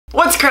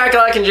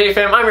Crack-a-lack and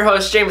J-Fam, I'm your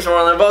host, James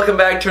Morelan. Welcome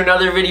back to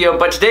another video,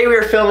 but today we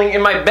are filming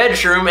in my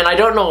bedroom, and I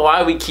don't know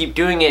why we keep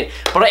doing it,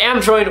 but I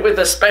am joined with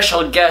a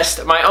special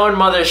guest, my own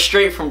mother,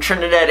 straight from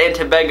Trinidad and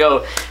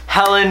Tobago,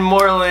 Helen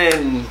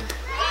Morelan.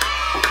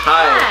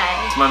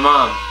 Hi. It's my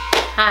mom.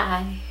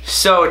 Hi.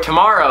 So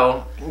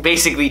tomorrow,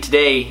 basically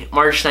today,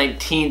 March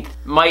 19th,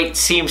 might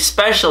seem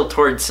special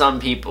towards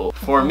some people.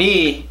 For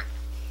me,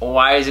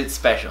 why is it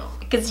special?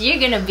 Because you're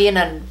gonna be an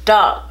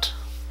adult.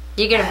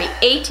 You're gonna be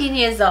 18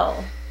 years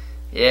old.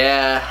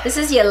 Yeah. This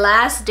is your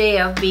last day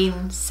of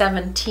being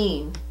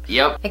 17.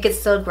 Yep. I could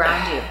still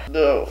ground you.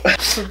 No.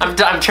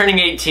 I'm turning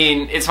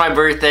 18. It's my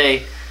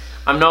birthday.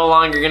 I'm no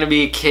longer gonna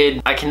be a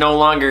kid. I can no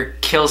longer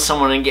kill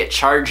someone and get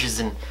charges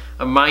and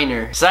a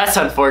minor. So that's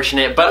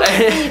unfortunate. But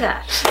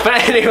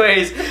but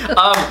anyways,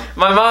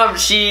 my mom,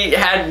 she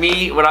had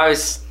me when I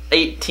was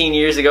 18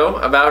 years ago,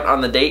 about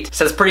on the date.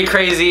 So it's pretty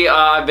crazy.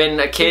 I've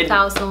been a kid.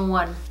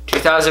 2001.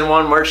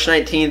 2001, March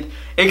 19th.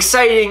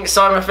 Exciting,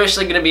 so I'm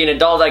officially gonna be an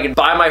adult. I can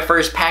buy my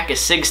first pack of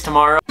cigs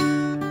tomorrow.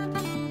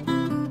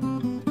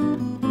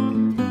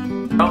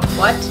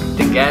 What?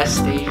 The gas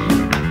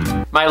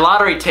station. My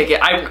lottery ticket,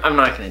 I'm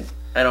not gonna,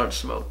 I don't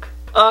smoke.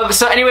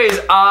 So anyways,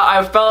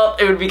 I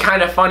felt it would be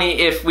kind of funny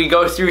if we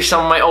go through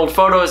some of my old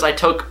photos I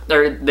took,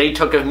 or they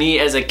took of me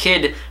as a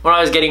kid when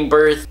I was getting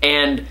birth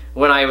and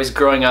when I was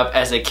growing up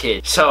as a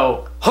kid.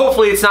 So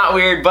hopefully it's not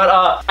weird, but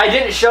I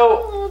didn't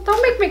show... Don't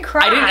make me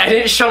cry. I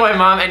didn't show my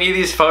mom any of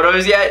these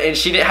photos yet, and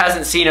she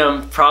hasn't seen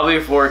them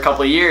probably for a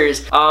couple of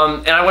years.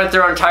 And I went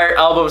through our entire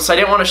album, so I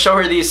didn't want to show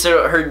her these,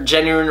 so her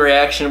genuine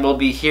reaction will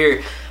be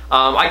here.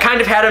 I kind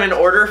of had them in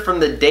order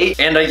from the date,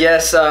 and I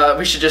guess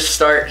we should just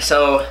start.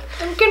 So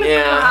I'm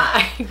gonna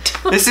cry.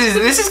 This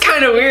is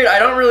kind of weird. I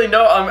don't really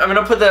know. I'm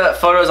gonna put the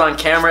photos on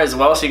camera as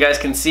well, so you guys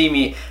can see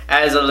me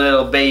as a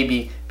little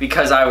baby,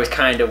 because I was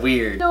kind of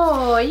weird.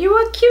 No, you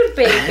were a cute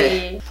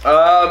baby.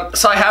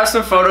 So I have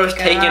some photos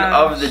taken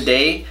of the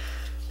day.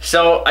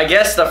 So I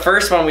guess the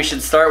first one we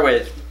should start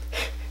with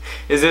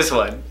is this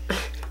one.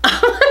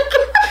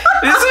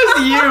 This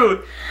is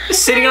you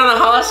sitting on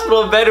the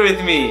hospital bed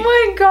with me. Oh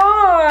my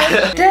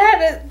god.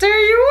 Dad,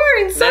 there you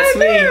are inside. That's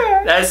me.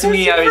 There. That's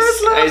me.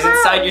 I was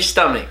inside your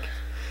stomach.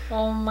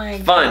 Oh my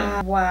Fun.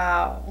 god.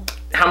 Wow.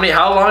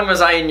 How long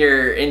was I in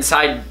your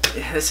inside?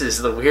 This is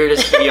the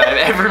weirdest video I've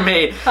ever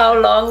made. How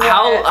long?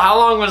 How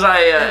long was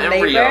I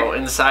embryo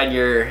inside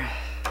your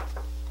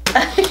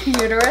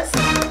uterus?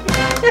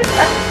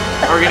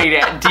 We're gonna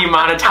get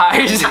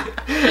demonetized.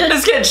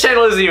 This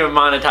channel isn't even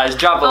monetized.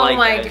 Drop a like. Oh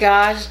my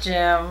gosh,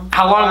 Jim.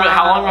 How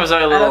long was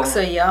I a little? I look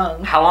so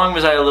young. How long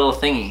was I a little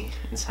thingy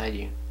inside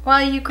you? Well,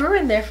 you grew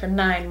in there for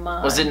 9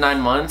 months. Was it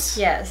 9 months?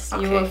 Yes,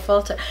 okay. You were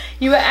full time.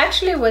 You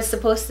was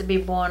supposed to be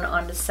born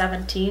on the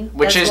 17th.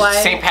 Which is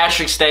St.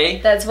 Patrick's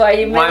Day. That's why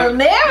your middle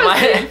name is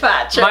St.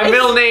 Patrick. My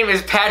middle name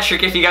is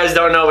Patrick, if you guys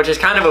don't know, which is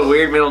kind of a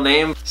weird middle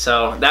name.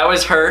 So that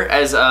was her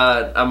as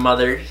a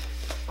mother,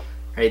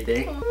 right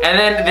there. And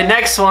then the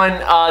next one,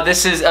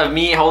 this is of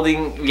me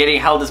getting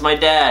held as my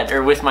dad,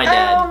 or with my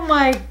dad. Oh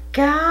my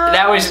god.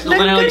 That was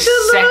literally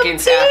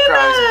seconds after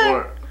I was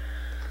born.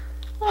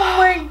 Oh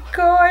my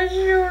gosh,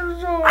 you're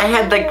so I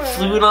had like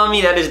fluid on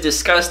me. That is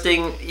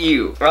disgusting.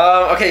 You.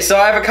 Okay, so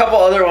I have a couple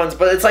other ones,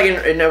 but it's like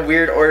in a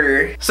weird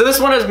order. So this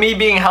one is me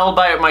being held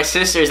by my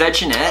sister. Is that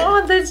Jeanette?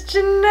 Oh, that's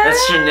Jeanette.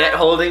 That's Jeanette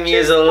holding me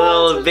as a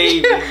little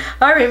baby.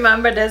 I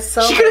remember this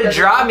so. She could have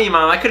dropped me,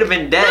 Mom. I could have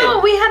been dead. No,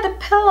 we had a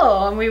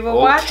pillow and we were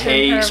watching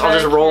her. Okay, so I'll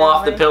just roll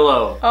off the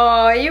pillow.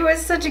 Oh, you were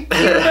such a cute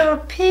little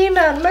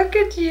peanut. Look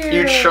at you.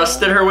 You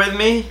trusted her with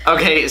me?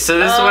 Okay, so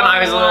this one I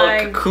was a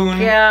little cocoon.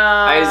 Gosh.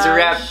 I was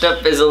wrapped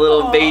up as a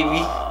little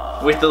baby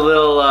with the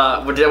little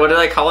what did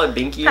I call it?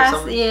 Binky or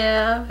something?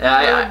 Yeah,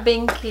 little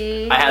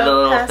binky. I had the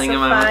little thing in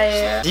my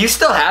mouth. Do you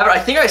still have it? I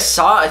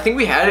think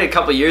we had it a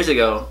couple years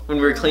ago when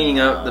we were cleaning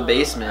up the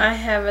basement. I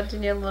have it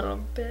in your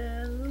little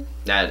bin.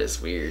 That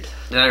is weird.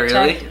 Did I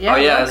really? Yeah, oh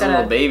yeah, as a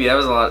little baby. That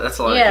was a lot. That's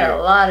a lot of hair. Yeah,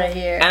 a lot of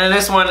hair. And then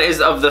this one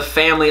is of the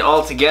family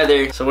all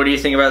together. So what do you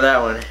think about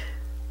that one?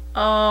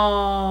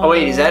 Oh. Oh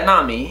wait, is that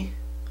not me?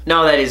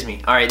 No, that is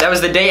me. Alright, that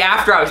was the day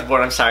after I was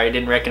born. I'm sorry, I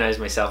didn't recognize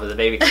myself as a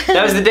baby.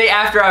 That was the day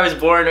after I was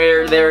born.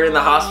 They were in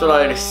the hospital,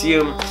 I'd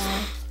assume.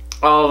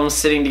 All of them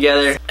sitting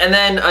together. And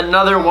then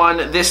another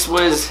one, this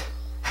was...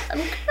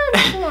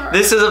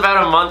 This is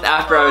about a month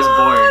after I was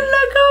born.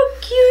 Look how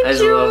cute as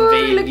you a little are.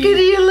 baby. Look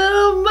at your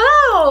little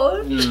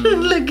mouth.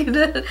 Look at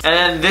it. And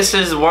then this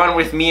is one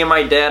with me and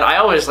my dad. I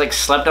always like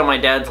slept on my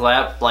dad's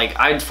lap. Like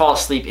I'd fall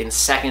asleep in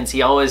seconds.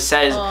 He always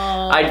says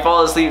I'd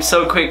fall asleep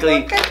so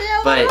quickly. Look at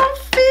your but little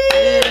feet.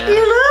 Yeah,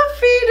 your little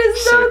feet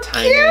is so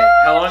tiny. cute.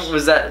 How long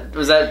was that?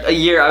 Was that a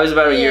year? I was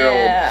about a year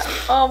old.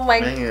 Oh my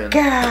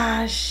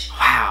gosh.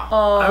 Wow.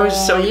 Oh, I was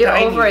so you're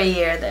tiny. over a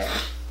year there.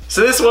 So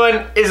this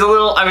one is a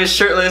little, I was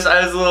shirtless,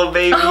 I was a little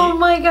baby. Oh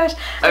my gosh.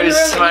 I was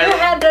smiling. You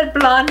had that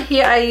blonde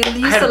hair. I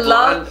used to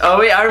love. Oh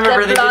wait, I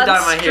remember they did dye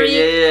my hair.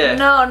 Yeah,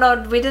 yeah.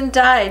 No, we didn't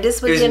dye. This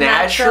was your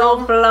natural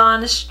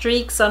blonde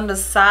streaks on the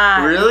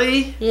side.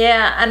 Really?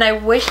 Yeah, and I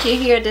wish your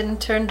hair didn't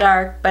turn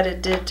dark, but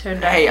it did turn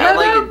dark. Hey, I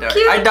like it dark.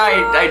 I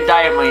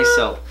dye it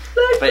myself.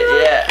 But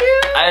yeah,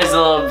 I was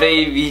a little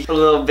baby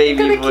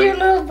Got a boy. cute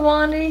little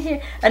blondie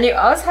here. And you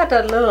always had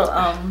that little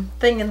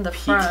thing in the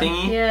front.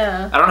 Thingy?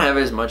 Yeah. I don't have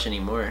it as much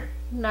anymore.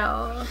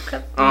 No.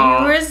 Oh,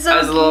 you were so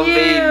I was a little cute.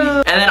 baby.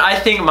 And then I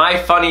think my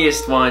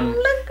funniest one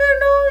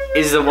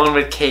is the one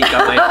with cake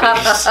on my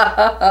face.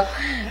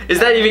 Is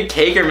that even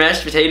cake or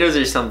mashed potatoes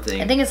or something?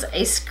 I think it's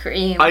ice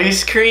cream.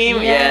 Ice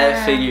cream?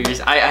 Yeah,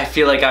 figures. I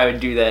feel like I would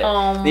do that.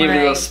 Oh Leave a my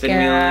little spin wheel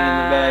in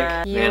the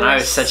back. Man, I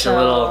was such a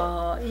little...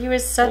 You were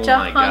such a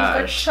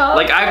hunk of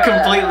chocolate. Like, I've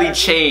completely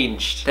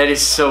changed. That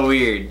is so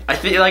weird. I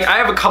think, like, I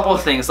have a couple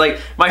of things. Like,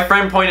 my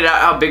friend pointed out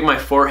how big my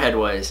forehead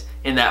was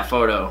in that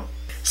photo.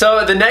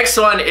 So the next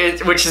one,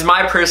 is, which is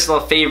my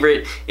personal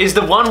favorite, is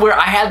the one where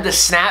I had the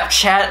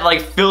Snapchat like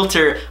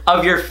filter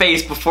of your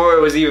face before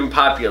it was even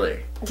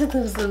popular. That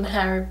was the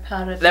Harry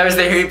Potter. That was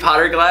the Harry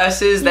Potter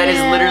glasses? That is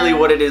literally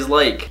what it is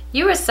like.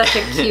 You were such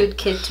a cute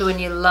kid too,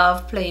 and you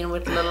loved playing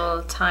with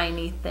little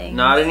tiny things.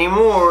 Not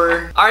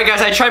anymore. Alright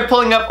guys, I tried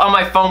pulling up on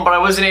my phone, but I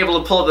wasn't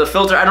able to pull up the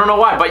filter. I don't know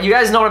why, but you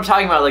guys know what I'm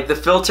talking about, like the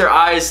filter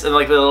eyes and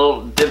like the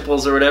little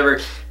dimples or whatever.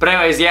 But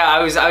anyways, yeah,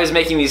 I was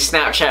making these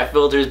Snapchat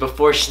filters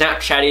before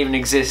Snapchat even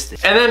existed.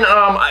 And then,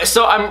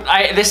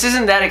 this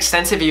isn't that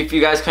extensive if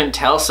you guys couldn't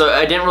tell, so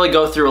I didn't really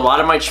go through a lot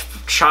of my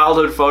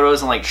childhood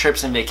photos and like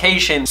trips and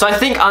vacations. So I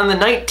think on the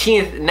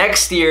 19th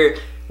next year,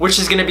 which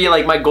is gonna be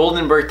like my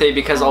golden birthday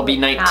because I'll be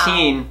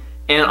 19,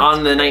 and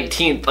on the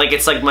 19th, like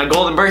it's like my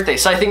golden birthday.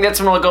 So I think that's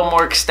when we'll go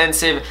more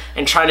extensive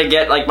and try to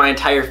get like my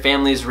entire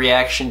family's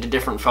reaction to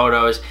different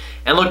photos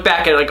and look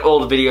back at like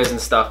old videos and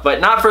stuff.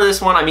 But not for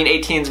this one. I mean,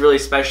 18 is really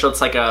special.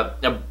 It's like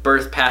a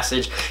birth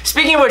passage.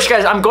 Speaking of which,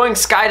 guys, I'm going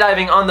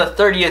skydiving on the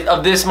 30th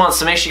of this month,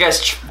 so make sure you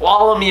guys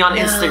follow me on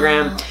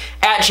Instagram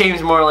at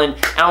James Morelan.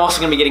 And I'm also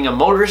gonna be getting a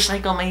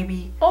motorcycle,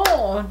 maybe.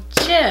 Oh,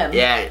 Jim.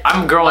 Yeah,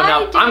 I'm growing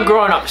up. I'm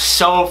growing up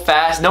so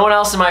fast. No one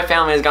else in my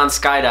family has gone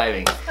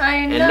skydiving.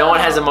 I know. And no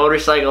one has a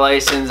motorcycle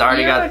license. I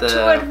already got the.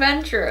 You're too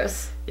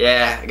adventurous.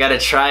 Yeah, I gotta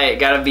try it.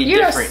 Gotta be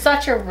different. You're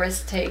such a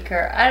risk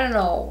taker. I don't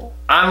know.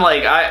 I'm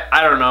like,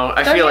 I don't know.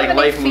 I feel like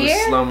life moves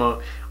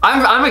slow-mo.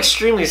 I'm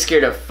extremely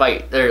scared of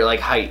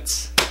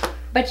heights.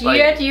 But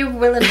yet you're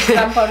willing to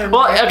jump out and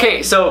well,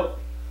 okay, so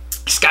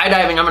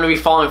skydiving, I'm gonna be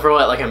falling for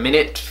what, like a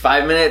minute,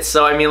 5 minutes?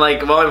 So I mean,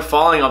 like, while I'm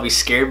falling, I'll be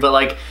scared, but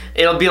like,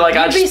 it'll be like,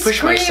 I'll just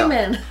push myself.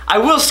 I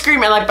will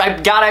scream, and like,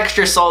 I've got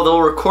extra, so they'll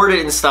record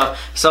it and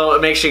stuff. So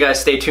make sure you guys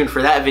stay tuned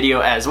for that video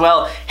as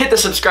well. Hit the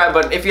subscribe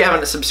button if you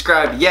haven't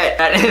subscribed yet.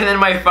 And then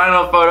my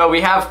final photo, we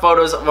have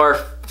photos of our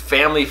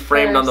family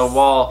framed on the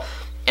wall.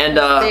 And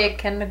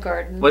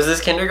kindergarten. Was this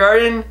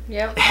kindergarten?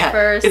 Yep. Yeah.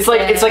 First it's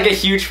like a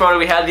huge photo.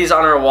 We had these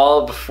on our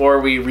wall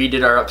before we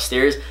redid our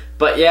upstairs.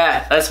 But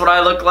yeah, that's what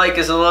I look like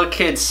as a little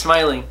kid,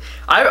 smiling.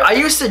 I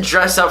used to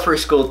dress up for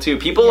school too.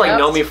 People like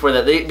know me for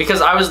that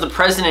because I was the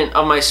president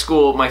of my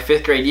school my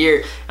 5th grade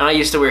year, and I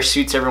used to wear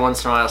suits every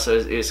once in a while. So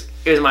it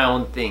was my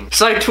own thing.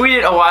 So I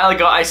tweeted a while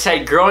ago. I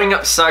said, "Growing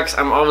up sucks.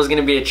 I'm always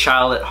gonna be a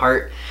child at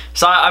heart."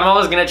 So I'm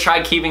always gonna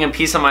try keeping a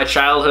piece of my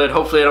childhood.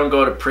 Hopefully, I don't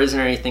go to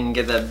prison or anything and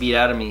get that beat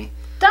out of me.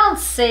 Don't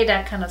say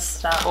that kind of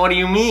stuff. What do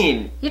you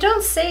mean? You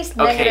don't say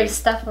negative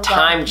stuff about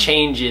time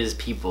changes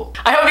people.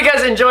 I hope you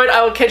guys enjoyed.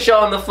 I will catch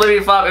y'all on the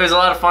flippity flop. It was a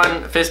lot of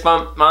fun. Fist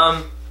bump,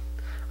 Mom.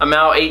 I'm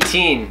now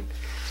 18.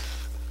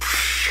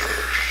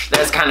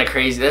 That's kind of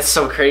crazy. That's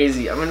so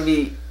crazy. I'm gonna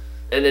be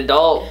an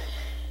adult.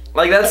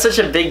 Like, that's such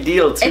a big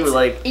deal too.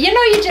 Like, you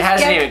know, you just it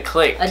hasn't even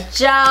clicked. A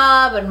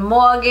job and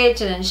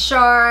mortgage and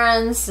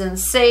insurance and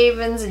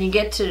savings, and you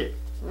get to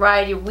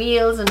ride your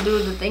wheels and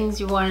do the things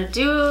you want to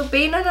do.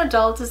 Being an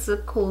adult is a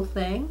cool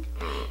thing.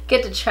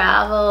 Get to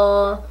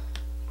travel.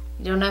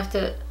 You don't have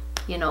to,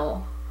 you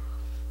know,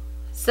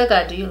 still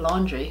gotta do your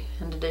laundry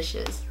and the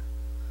dishes.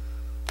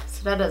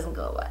 So that doesn't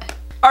go away.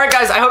 Alright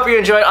guys, I hope you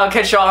enjoyed. I'll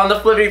catch y'all on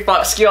the flippity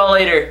flop. See y'all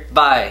later.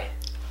 Bye.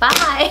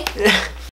 Bye.